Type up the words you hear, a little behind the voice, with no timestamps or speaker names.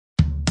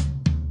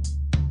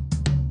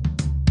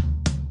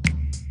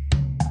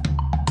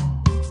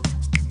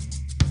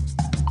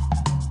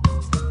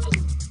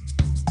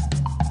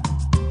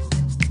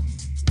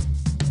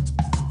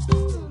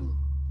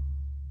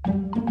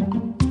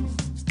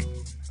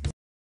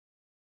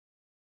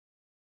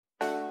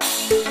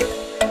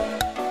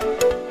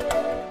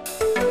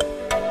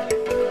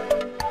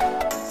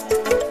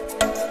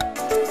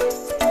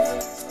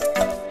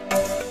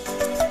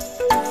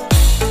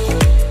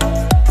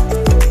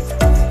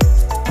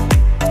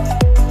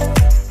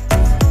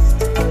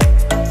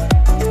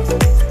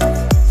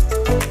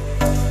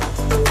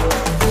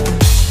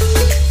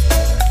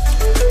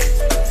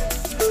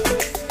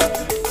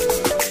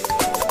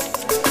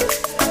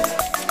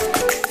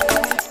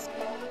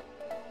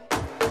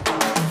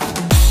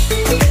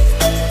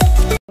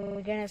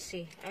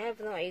see. I have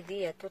no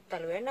idea.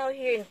 Total. We're now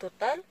here in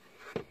Total.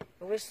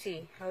 We'll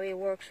see how it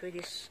works with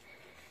this.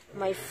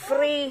 My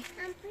free.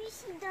 En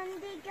plus, il donne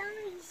des gants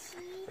ici.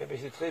 Eh ben,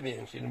 c'est très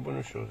bien, c'est une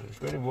bonne chose. Je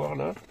vais aller voir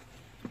là.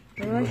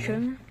 Ouais,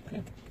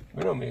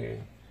 Mais non, mais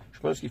je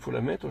pense qu'il faut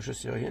la mettre, je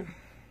sais rien.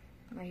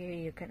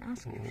 You can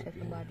ask if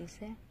everybody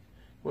say.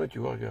 Ouais, tu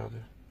vois, regarde.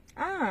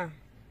 Ah.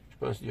 Je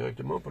pense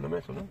directement pour la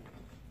mettre, non?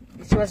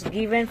 This was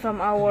given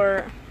from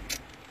our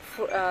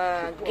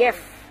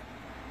gift.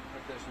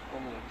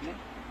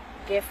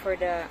 Gift for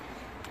the.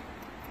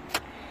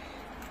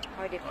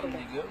 How do you call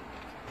it?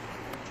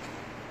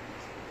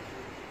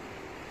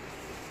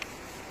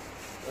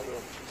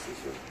 Alors, c'est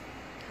ça.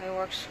 How it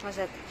works? What's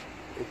that?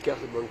 Une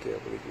carte bancaire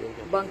pour les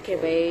clients. Bancaire,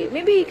 but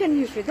maybe you can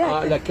use that.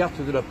 Ah, la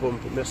carte de la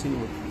pompe, merci.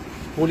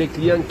 Pour les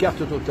clients,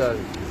 carte totale.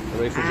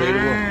 Alors, il faut que j'aille le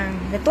voir.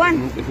 That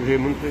one? Il faut que j'aille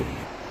montrer.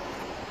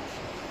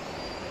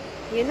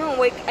 You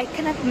know, I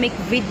cannot make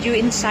video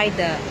inside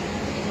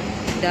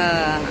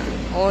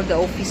all the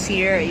office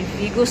here.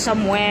 If you go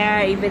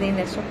somewhere, even in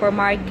the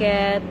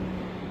supermarket,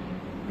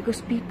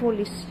 because people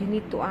you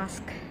need to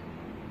ask.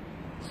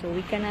 So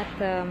we cannot.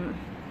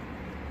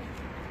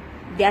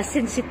 They are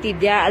sensitive.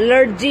 They are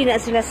allergic na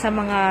sila sa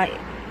mga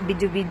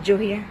video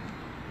here.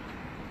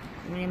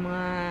 May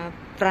mga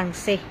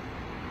Francais.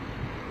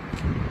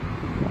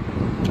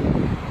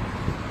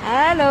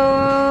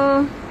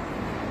 Hello.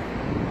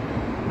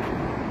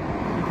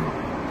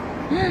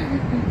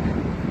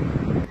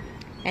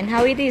 And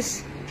how it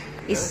is?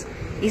 Is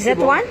that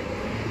one?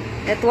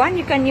 That one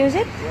you can use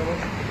it?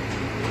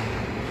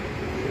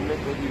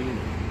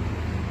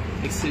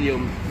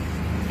 Excellium.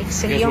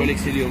 Excellium.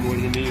 L'excellium, ouais,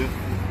 le meilleur.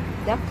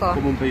 D'accord.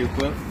 Comme on paye ou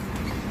pas.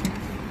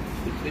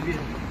 C'est très bien.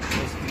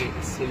 Parce qu'il est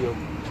Excellium.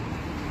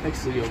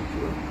 Excellium, tu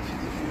vois.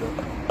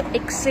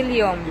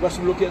 Excellium. Il va se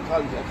bloquer à 30.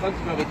 À 30,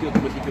 il va arrêter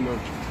automatiquement.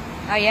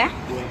 Ah, yeah?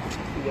 Ouais.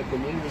 Il a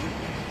combien, un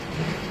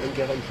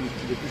 48.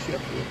 Il est plus cher,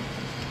 tu vois.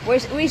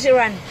 Where's it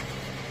run?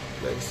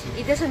 Là, ici.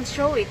 It doesn't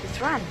show it. It's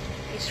run.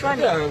 It's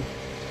running. Hein.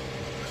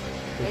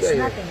 It's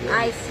nothing.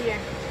 I see.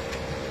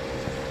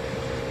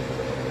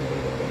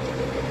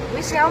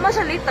 We see how much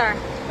a liter?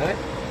 Hein?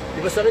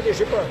 Il va s'arrêter, je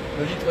sais pas.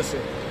 Le litre, c'est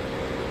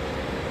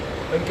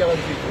 1,48, tu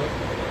vois.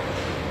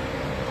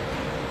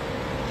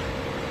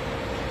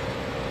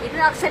 You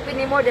don't accept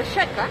anymore the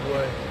check, huh?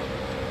 Ouais.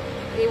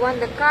 They want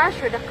the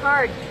cash or the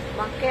card?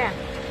 Bancaire.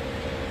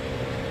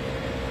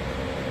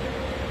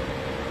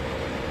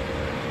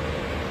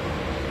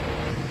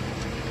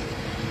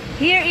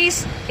 Here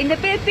is, in the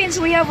Philippines,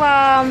 we have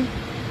a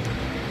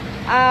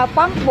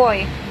pump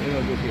boy.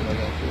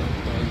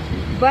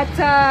 But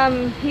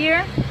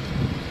here,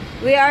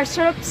 we are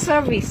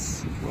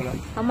self-service. Voilà.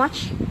 How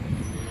much?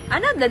 I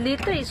know the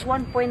liter is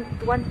 1.4.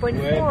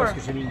 Ouais, parce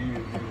que j'ai mis du...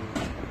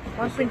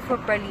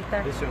 1.4 per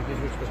liter. Bien sûr,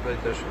 je passe pas les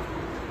tâches.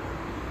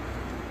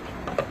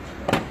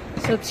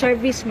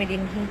 Self-service made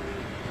in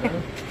here.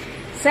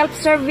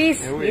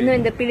 Self-service. Eh oui. You know,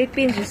 in the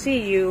Philippines, you see,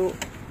 you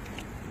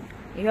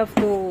have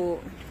to,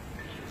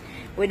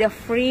 with a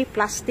free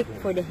plastic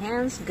for the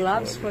hands,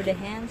 gloves for the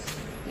hands.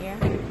 Yeah.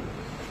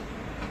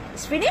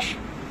 It's finished?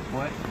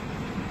 Ouais.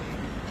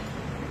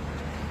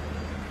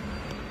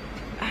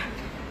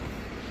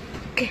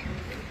 Okay.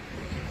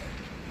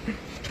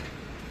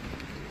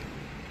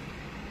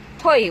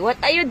 Hoy, what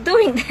are you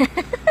doing?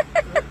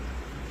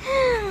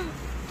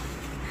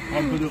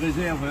 Un peu de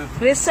réserve. Hein.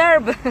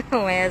 Reserve.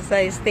 Yes,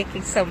 he's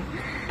taking some.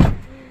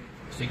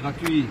 C'est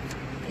gratuit.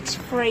 It's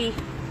free.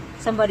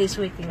 Somebody's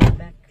waiting in the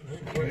back.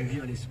 We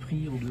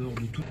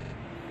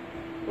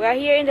are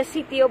here in the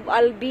city of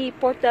Albi,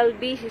 Port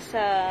Albi. Is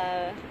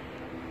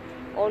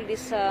all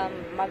this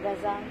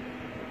magazine.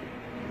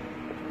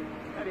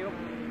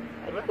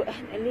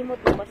 Limot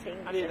mo ba sa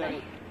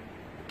English?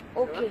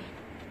 Okay.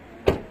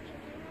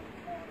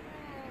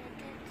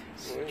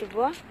 Tu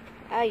vois?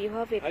 Ah, you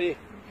have it. Allez.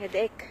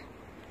 Headache.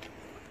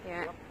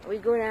 Yeah,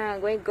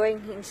 we're going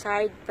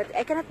inside, but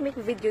I cannot make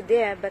video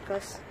there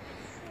because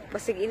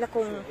basig ila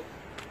kong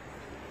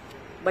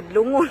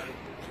badlungon.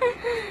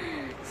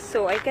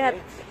 So I cannot.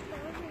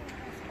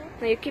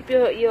 No, you keep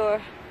your.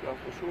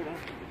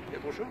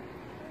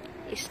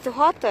 It's too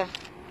hot.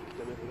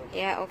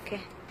 Yeah, okay.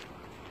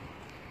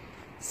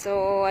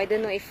 So I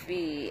don't know if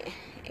we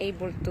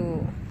able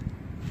to.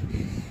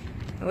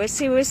 We'll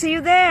see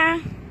you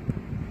there.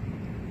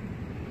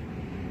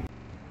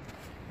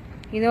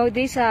 You know,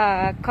 this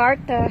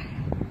cart,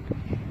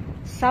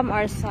 some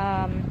are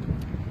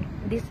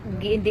this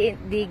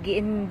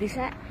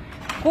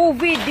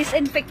COVID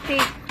disinfecting.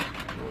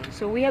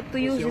 So we have to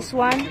use this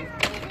one.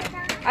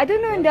 I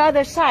don't know on the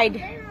other side.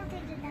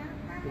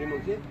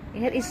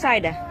 Here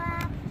inside.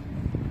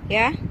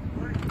 Yeah?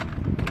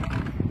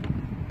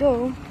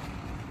 So,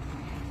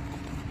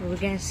 we're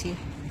gonna see.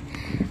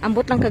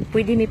 Ambot lang kag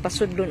pwede ni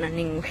pasudlon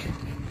aning.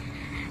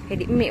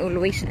 Hindi may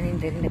always anin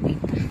din dito.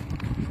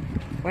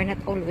 We're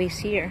not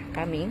always here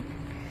coming.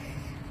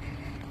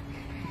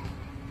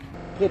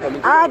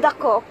 Ah,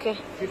 dako, okay.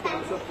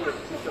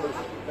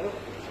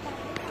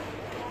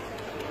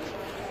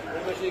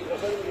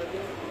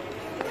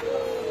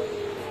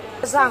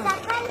 Zang.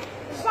 s'appelle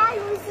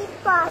jalousie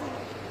pomme.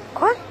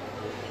 Quoi?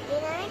 Il y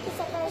en a un qui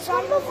s'appelle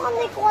jalousie. On peut prendre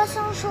des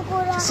croissants au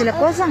chocolat. C'est le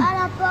croissant? À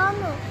la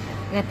pomme.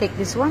 Gonna take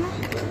this one?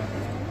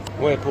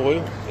 Ouais, pour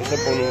eux, et ça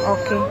pour nous.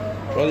 Ok.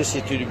 Regardez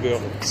si c'est du beurre.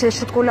 C'est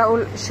chocolat au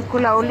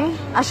lait?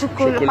 Ah,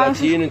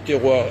 Chocolatine,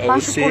 terroir, pas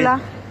AOC, chocolat.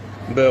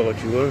 beurre,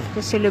 tu vois.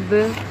 C'est le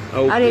beurre.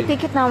 Ah, ok. Allez,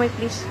 take it now, me,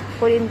 please.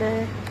 Put in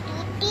the...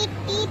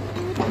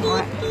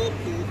 Ouais.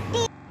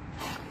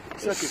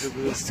 C'est ça que je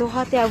veux. It's so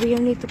hot, yeah. We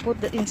need to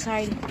put that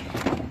inside.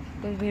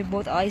 When we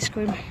bought ice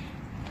cream.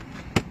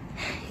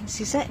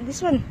 See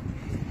this one.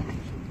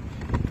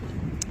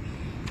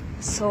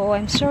 So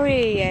I'm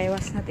sorry I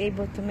was not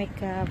able to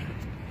make a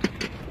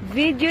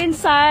video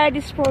inside.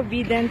 It's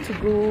forbidden to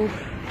go.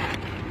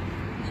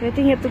 So I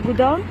think you have to go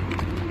down.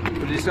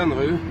 Faut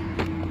descendre, eux.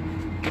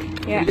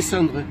 Yeah. Faut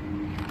descendre.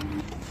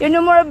 You're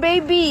no more a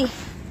baby.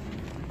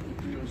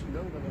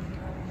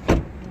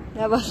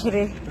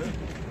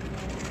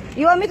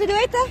 You want me to do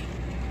it?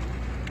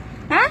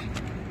 Huh?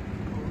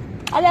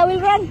 Ali, I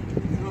will run.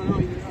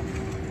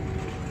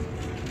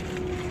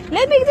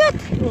 Let me do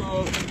it.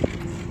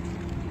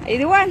 You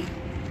do one?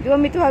 You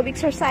want me to have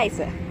exercise?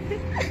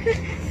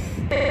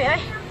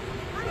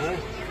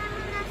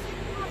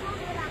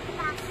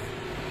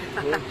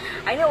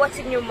 I know what's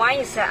in your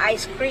mind is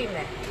ice cream.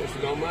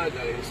 C'est normal.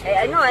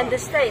 I know, I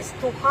understand. It's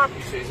too hot.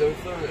 C'est les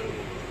enfants, là.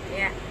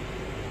 Yeah.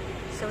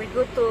 So we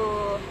go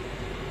to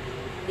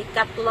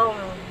Decathlon.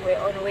 We're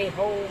on the way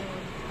home.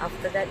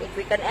 After that, if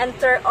we can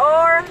enter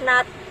or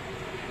not.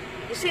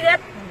 You see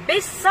that?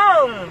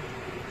 Bisong.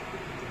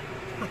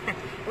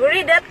 We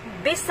read that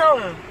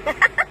Bisong.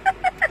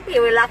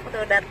 You will laugh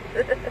to that.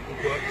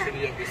 Pourquoi? C'est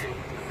dire bisous.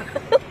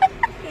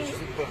 Je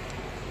sais pas.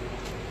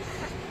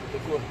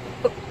 Pourquoi?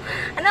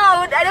 No,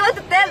 I don't want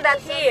to tell that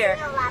here.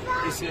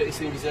 Et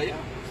c'est une Bisaya?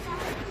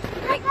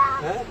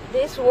 Hein?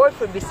 This word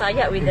for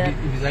Bisaya with the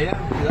Une Bisaya?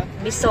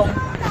 Bisong.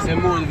 C'est un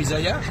mot de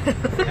Bisaya?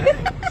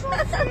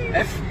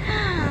 F?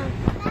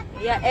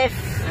 Yeah, F.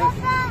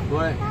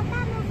 Ouais.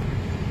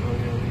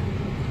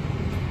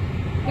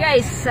 Yeah,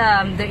 it's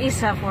there is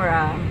for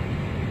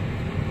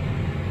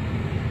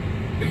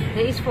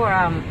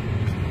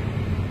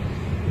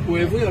Vous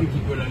pouvez ouvrir un petit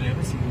peu la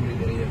lèvre si vous voulez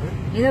derrière. Hein?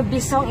 you know,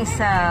 Bisong is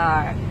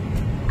a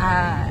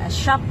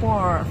shop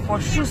for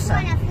shoes.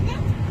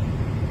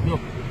 Non.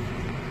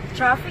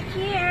 Traffic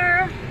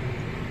here.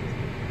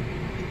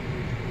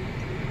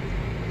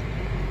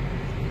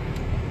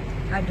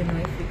 I don't know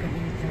if we can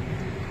enter.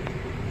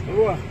 On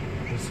va voir.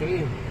 Je sais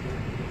rien.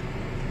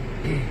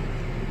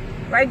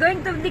 We're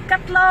going to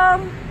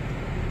Decathlon.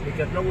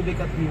 Decathlon ou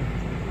Decathlon?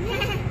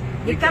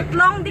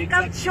 Decathlon,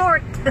 Decat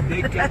short.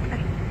 Decat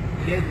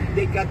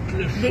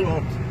le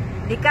short.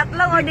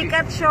 Decathlon or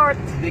Decat short.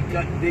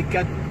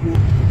 Decat.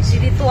 See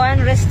this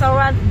one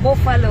restaurant,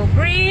 Buffalo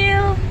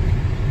Grill.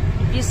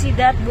 You see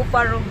that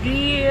Buffalo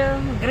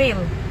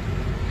Grill.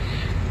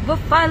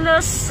 Buffalo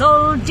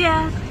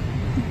Soldier.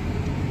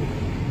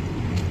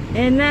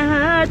 In the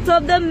heart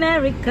of the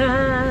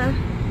America.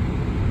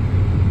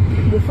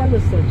 Buffalo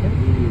Soldier.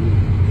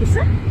 C'est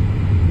ça?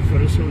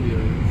 Buffalo Soldier.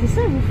 C'est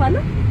ça,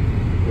 Buffalo?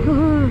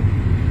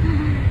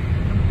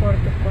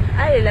 Importe quoi.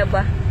 Ah,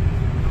 là-bas.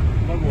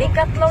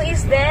 Decathlon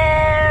is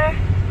there.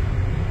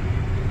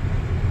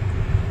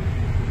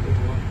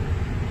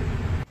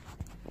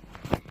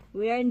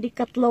 We are in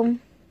Decathlon.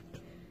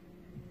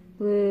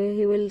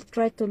 He will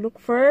try to look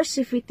first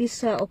if it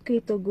is okay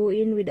to go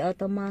in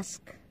without a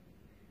mask.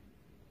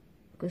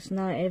 Because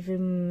now every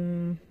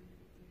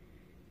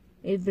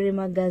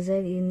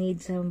magazine you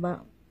need some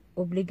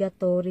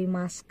obligatory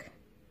mask.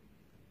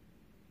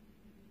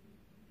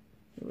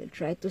 We will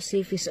try to see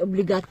if it's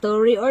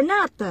obligatory or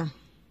not.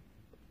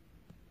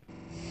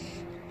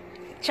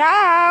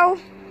 Ciao!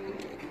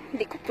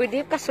 Hindi ko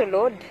pwede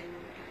kasulod.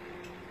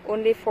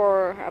 Only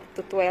for up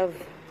to 12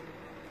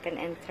 can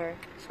enter.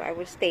 So I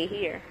will stay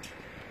here.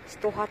 It's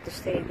too hot to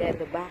stay there at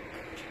the back.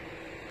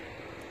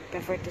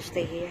 Prefer to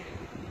stay here.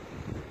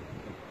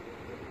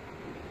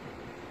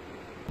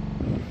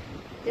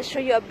 Just show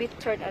you a bit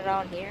turn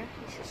around here.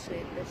 This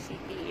is the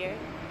city here.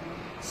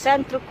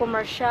 Centro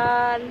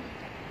Comercial.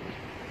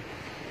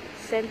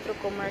 Centro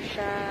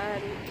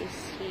Comercial is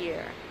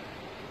here.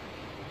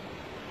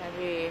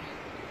 Very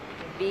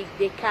big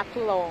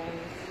Decathlon.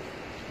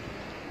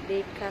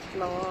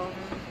 Decathlon.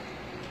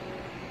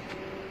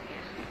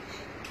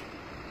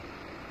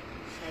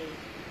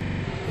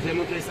 Vous avez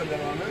montré les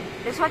sandales en main?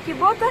 That's what you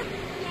bought?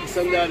 Les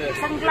sandales.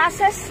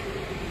 Sunglasses?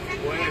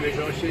 Ouais, mais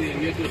j'ai acheté les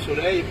lunettes de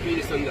soleil et puis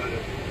les sandales.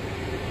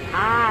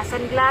 Ah,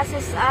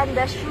 sunglasses and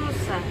the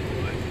shoes.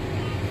 Ouais.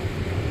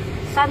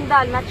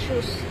 Sandal, not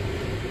shoes.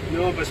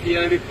 Non, parce qu'il n'y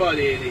en avait pas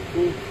les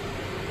coups.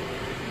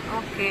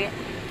 Okay.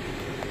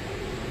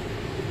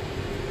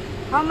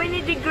 How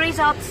many degrees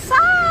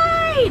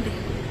outside?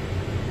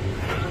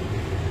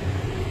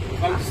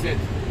 37.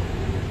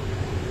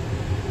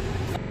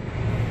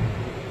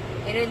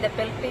 You know, in the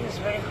Philippines, it's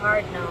very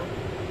hard now.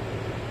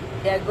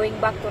 They are going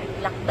back to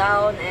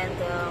lockdown and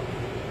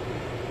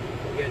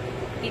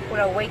people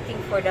are waiting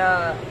for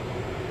the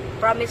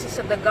promises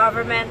of the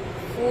government,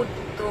 food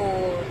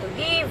to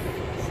give.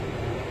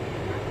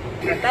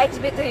 Thanks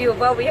be to you,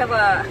 but we have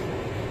a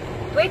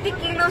 20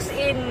 kilos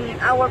in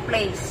our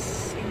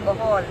place in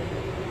Bohol.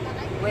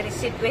 We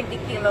received 20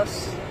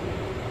 kilos.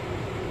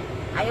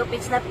 I hope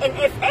it's not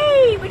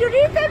NFA. We don't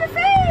need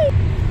NFA.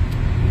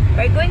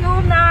 We're going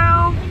home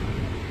now.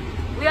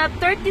 We have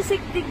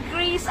 36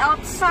 degrees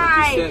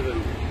outside.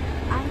 37.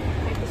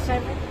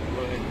 37?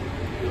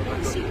 You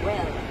don't see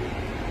well.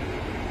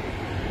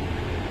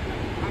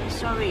 I'm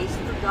sorry, it's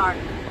too dark.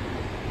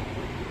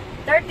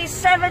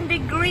 37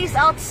 degrees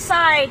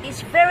outside.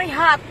 It's very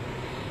hot.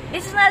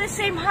 This is not the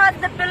same hot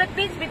in the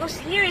Philippines because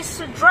here is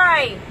so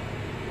dry.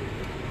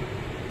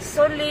 It's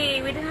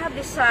only, we don't have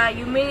this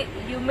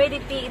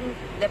humidity in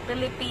the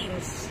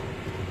Philippines.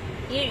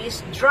 Here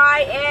is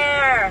dry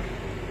air.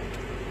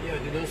 Yeah,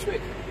 they don't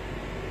sweat.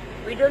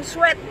 We don't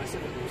sweat.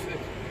 Myself, I don't sweat.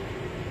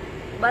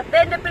 But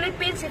then the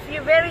Philippines, if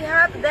you're very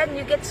hot, then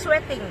you get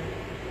sweating.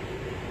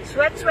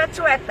 Sweat, sweat,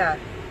 sweat.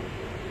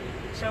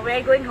 So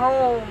we're going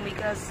home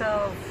because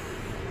of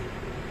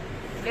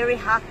very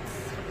hot.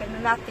 We can do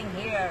nothing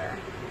here.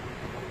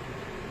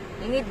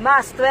 You need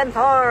mask to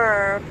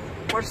enter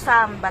for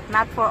some, but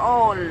not for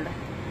all.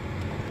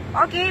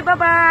 Okay,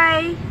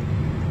 bye-bye.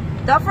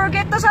 Don't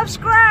forget to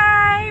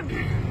subscribe.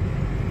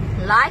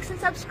 Likes and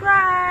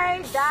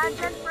subscribe.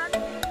 Dungeon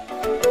Front.